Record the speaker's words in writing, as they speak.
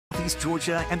Athens,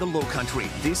 Georgia, and the Lowcountry.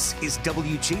 This is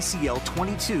WJCL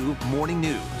 22 Morning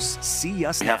News. See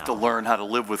us now. We have to learn how to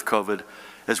live with COVID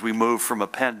as we move from a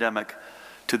pandemic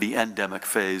to the endemic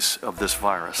phase of this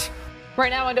virus.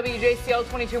 Right now on WJCL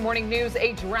 22 Morning News,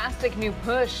 a drastic new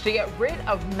push to get rid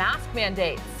of mask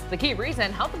mandates. The key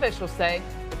reason, health officials say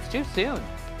it's too soon.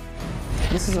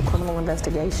 This is a criminal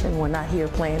investigation. We're not here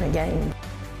playing a game.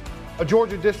 A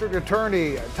Georgia district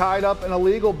attorney tied up in a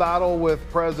legal battle with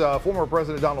former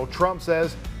President Donald Trump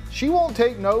says she won't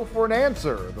take no for an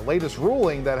answer. The latest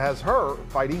ruling that has her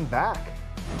fighting back.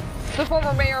 The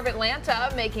former mayor of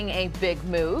Atlanta making a big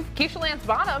move. Keisha Lance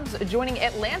Bottoms joining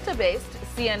Atlanta-based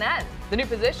CNN. The new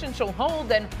position she'll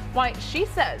hold and why she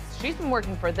says she's been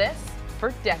working for this for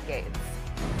decades.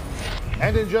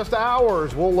 And in just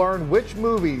hours, we'll learn which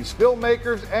movies,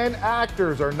 filmmakers, and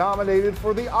actors are nominated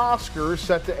for the Oscars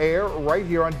set to air right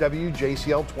here on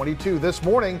WJCL 22. This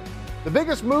morning, the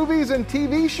biggest movies and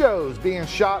TV shows being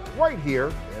shot right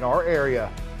here in our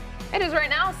area. It is right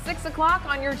now 6 o'clock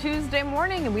on your Tuesday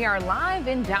morning, and we are live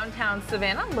in downtown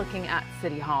Savannah looking at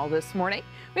City Hall this morning.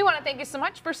 We want to thank you so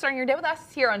much for starting your day with us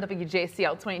here on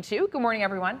WJCL 22. Good morning,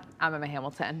 everyone. I'm Emma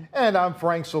Hamilton. And I'm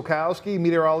Frank Solkowski.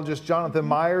 Meteorologist Jonathan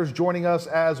Myers joining us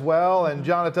as well. And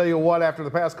John, I tell you what, after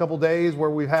the past couple days where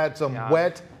we've had some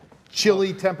wet,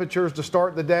 chilly temperatures to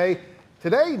start the day,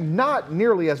 today not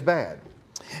nearly as bad.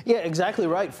 Yeah, exactly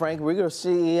right, Frank. We're going to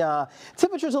see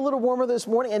temperatures a little warmer this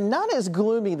morning and not as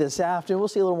gloomy this afternoon. We'll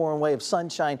see a little more in way of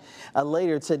sunshine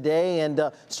later today.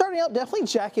 And starting out, definitely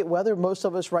jacket weather. Most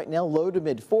of us right now low to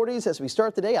mid 40s as we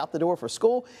start the day out the door for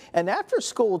school. And after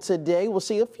school today, we'll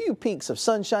see a few peaks of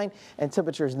sunshine and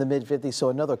temperatures in the mid 50s. So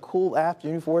another cool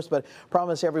afternoon for us. But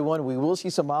promise everyone, we will see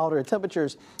some milder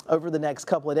temperatures over the next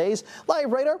couple of days.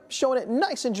 Live radar showing it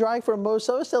nice and dry for most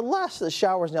of us. The last of the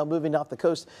showers now moving off the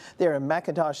coast there in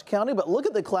McIntosh County, but look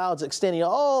at the clouds extending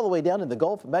all the way down in the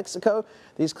Gulf of Mexico.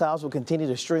 These clouds will continue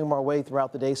to stream our way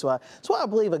throughout the day. So I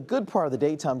believe a good part of the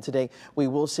daytime today we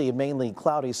will see mainly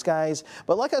cloudy skies.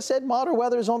 But like I said, moderate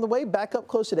weather is on the way back up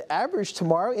closer to average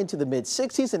tomorrow into the mid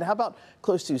 60s. And how about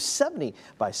close to 70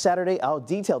 by Saturday? I'll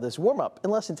detail this warm up in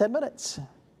less than 10 minutes.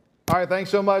 All right, thanks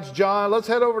so much, John. Let's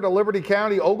head over to Liberty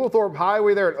County, Oglethorpe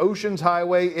Highway there at Oceans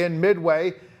Highway in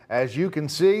Midway. As you can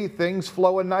see, things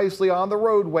flowing nicely on the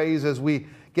roadways as we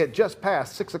get just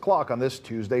past 6 o'clock on this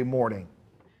Tuesday morning.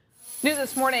 News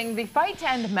this morning, the fight to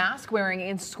end mask wearing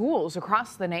in schools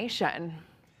across the nation.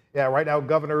 Yeah, right now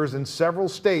governors in several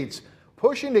states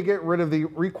pushing to get rid of the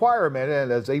requirement.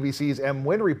 And as ABC's M.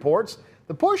 Wynn reports,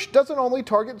 the push doesn't only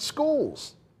target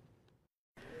schools.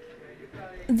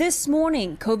 This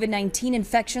morning, COVID-19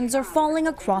 infections are falling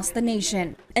across the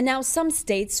nation. And now some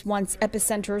states, once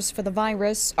epicenters for the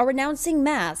virus, are announcing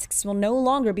masks will no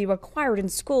longer be required in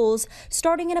schools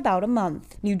starting in about a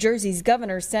month. New Jersey's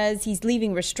governor says he's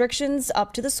leaving restrictions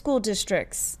up to the school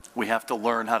districts. We have to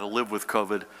learn how to live with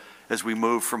COVID as we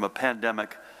move from a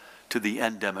pandemic to the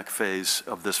endemic phase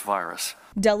of this virus.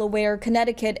 Delaware,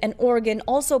 Connecticut, and Oregon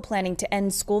also planning to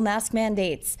end school mask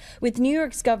mandates, with New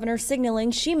York's governor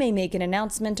signaling she may make an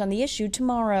announcement on the issue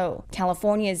tomorrow.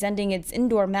 California is ending its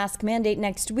indoor mask mandate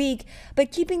next week,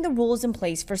 but keeping the rules in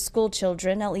place for school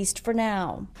children, at least for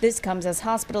now. This comes as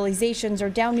hospitalizations are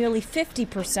down nearly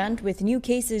 50%, with new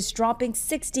cases dropping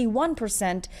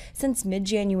 61% since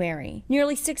mid-January.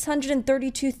 Nearly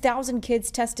 632,000 kids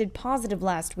tested positive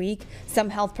last week.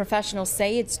 Some health professionals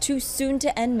say it's too soon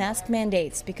to end mask mandates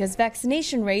because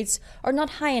vaccination rates are not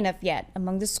high enough yet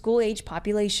among the school-age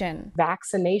population.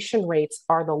 Vaccination rates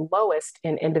are the lowest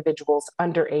in individuals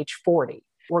under age 40.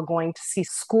 We're going to see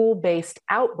school-based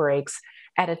outbreaks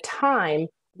at a time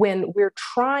when we're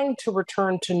trying to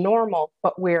return to normal,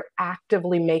 but we're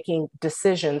actively making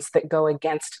decisions that go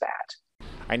against that.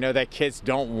 I know that kids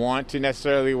don't want to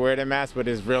necessarily wear the mask, but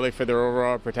it's really for their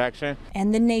overall protection.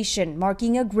 And the nation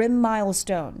marking a grim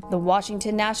milestone. The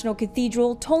Washington National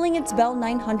Cathedral tolling its bell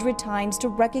 900 times to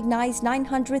recognize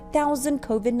 900,000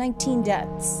 COVID-19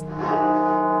 deaths.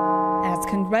 As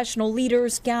congressional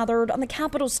leaders gathered on the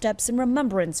Capitol steps in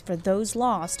remembrance for those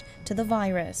lost to the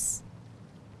virus.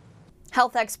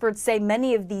 Health experts say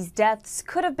many of these deaths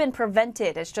could have been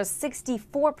prevented, as just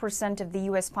 64% of the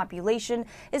U.S. population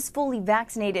is fully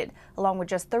vaccinated, along with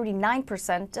just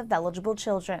 39% of eligible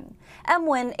children. M.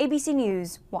 Wynn, ABC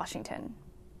News, Washington.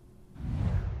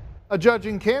 A judge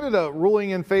in Canada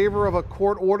ruling in favor of a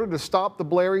court order to stop the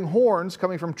blaring horns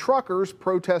coming from truckers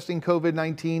protesting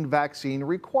COVID-19 vaccine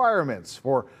requirements.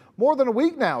 For more than a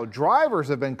week now, drivers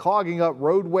have been clogging up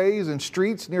roadways and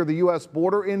streets near the U.S.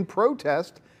 border in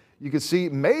protest. You can see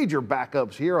major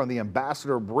backups here on the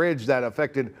Ambassador Bridge that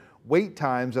affected wait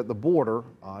times at the border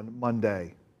on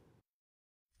Monday.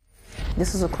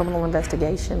 This is a criminal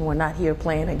investigation. We're not here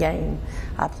playing a game.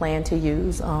 I plan to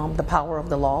use the power of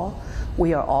the law.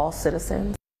 We are all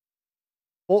citizens.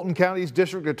 Fulton County's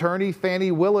District Attorney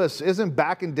Fani Willis isn't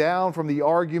backing down from the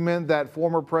argument that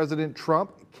former President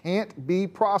Trump can't be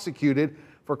prosecuted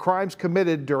for crimes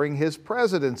committed during his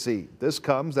presidency. This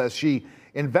comes as she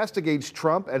investigates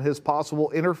Trump and his possible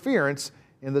interference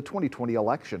in the 2020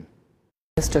 election.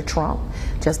 Mr. Trump,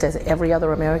 just as every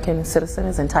other American citizen,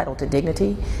 is entitled to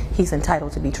dignity. He's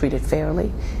entitled to be treated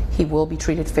fairly. He will be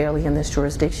treated fairly in this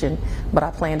jurisdiction, but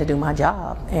I plan to do my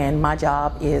job, and my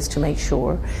job is to make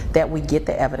sure that we get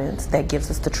the evidence that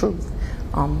gives us the truth.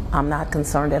 I'm not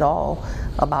concerned at all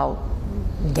about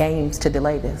games to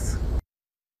delay this.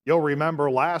 You'll remember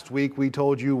last week we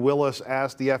told you Willis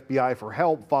asked the FBI for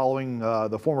help following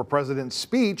the former president's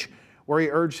speech, where he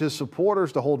urged his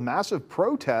supporters to hold massive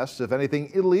protests if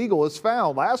anything illegal is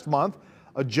found. Last month,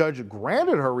 a judge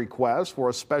granted her request for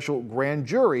a special grand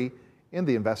jury in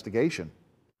the investigation.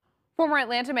 Former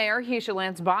Atlanta Mayor Keisha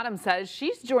Lance Bottoms says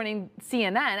she's joining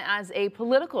CNN as a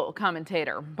political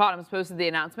commentator. Bottoms posted the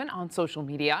announcement on social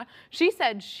media. She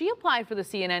said she applied for the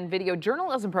CNN video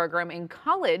journalism program in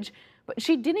college, but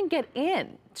she didn't get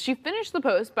in. She finished the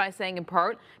post by saying, in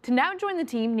part, to now join the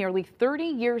team nearly 30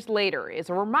 years later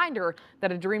is a reminder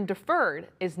that a dream deferred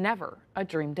is never a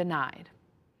dream denied.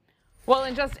 Well,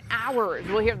 in just hours,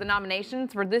 we'll hear the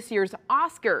nominations for this year's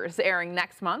Oscars airing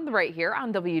next month right here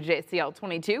on WJCL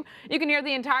 22. You can hear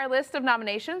the entire list of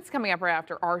nominations coming up right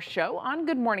after our show on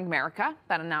Good Morning America.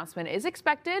 That announcement is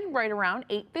expected right around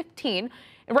 8:15.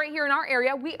 And right here in our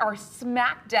area, we are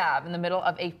smack dab in the middle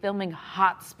of a filming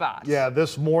hotspot. Yeah,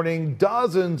 this morning,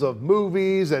 dozens of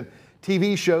movies and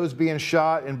TV shows being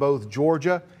shot in both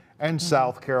Georgia and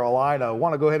South Carolina. I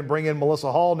want to go ahead and bring in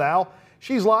Melissa Hall now.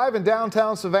 She's live in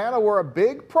downtown Savannah, where a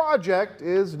big project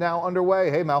is now underway.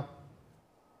 Hey, Mel.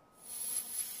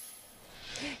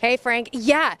 Hey, Frank.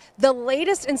 Yeah, the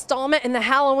latest installment in the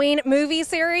Halloween movie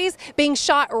series being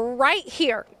shot right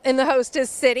here in the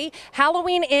hostess city.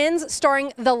 Halloween Ends,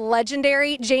 starring the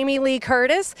legendary Jamie Lee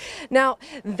Curtis. Now,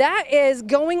 that is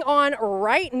going on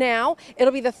right now.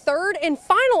 It'll be the third and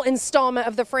final installment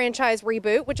of the franchise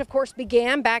reboot, which of course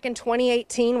began back in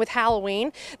 2018 with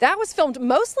Halloween. That was filmed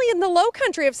mostly in the low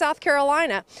country of South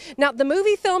Carolina. Now, the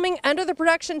movie filming under the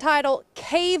production title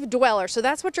Cave Dweller. So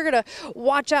that's what you're going to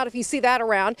watch out if you see that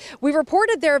around. We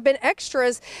reported there have been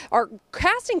extras or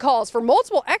casting calls for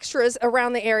multiple extras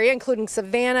around the area, including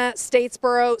Savannah,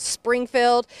 Statesboro,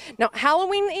 Springfield. Now,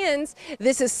 Halloween Ends,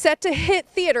 this is set to hit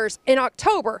theaters in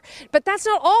October, but that's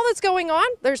not all that's going on.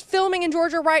 There's filming in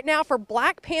Georgia right now for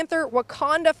Black Panther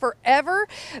Wakanda Forever.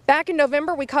 Back in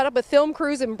November, we caught up with film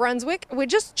crews in Brunswick. We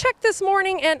just checked this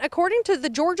morning, and according to the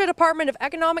Georgia Department of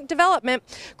Economic Development,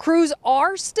 crews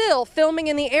are still filming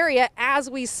in the area as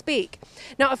we speak.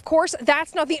 Now, of course,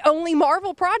 that's not the only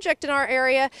Marvel project in our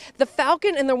area. The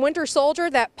Falcon and the Winter Soldier,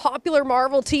 that popular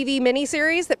Marvel TV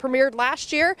miniseries that premiered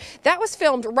last year, that was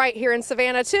filmed right here in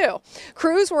Savannah too.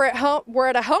 Crews were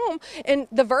at a home in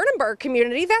the Verdenberg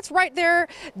community. That's right there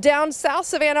down South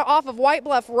Savannah off of White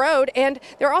Bluff Road, and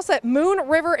they're also at Moon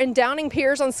River and Downing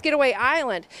Piers on Skidaway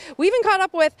Island. We even caught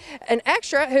up with an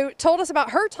extra who told us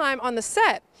about her time on the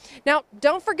set. Now,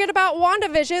 don't forget about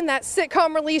WandaVision, that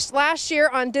sitcom released last year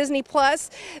on Disney+.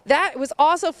 That was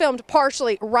also filmed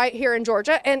partially right here in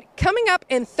Georgia. And coming up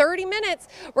in 30 minutes,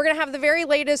 we're going to have the very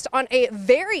latest on a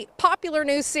very popular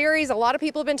new series. A lot of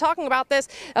people have been talking about this.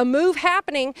 A move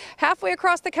happening halfway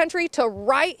across the country to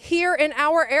right here in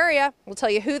our area. We'll tell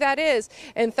you who that is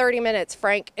in 30 minutes.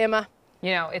 Frank, Emma.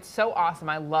 You know, it's so awesome.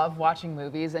 I love watching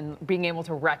movies and being able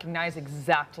to recognize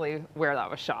exactly where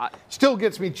that was shot. Still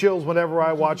gets me chills whenever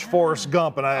I watch Forrest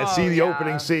Gump and I see the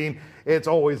opening scene. It's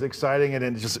always exciting, and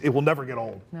it will never get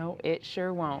old. No, it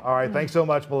sure won't. All right, thanks so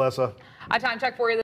much, Melissa. A time check for you.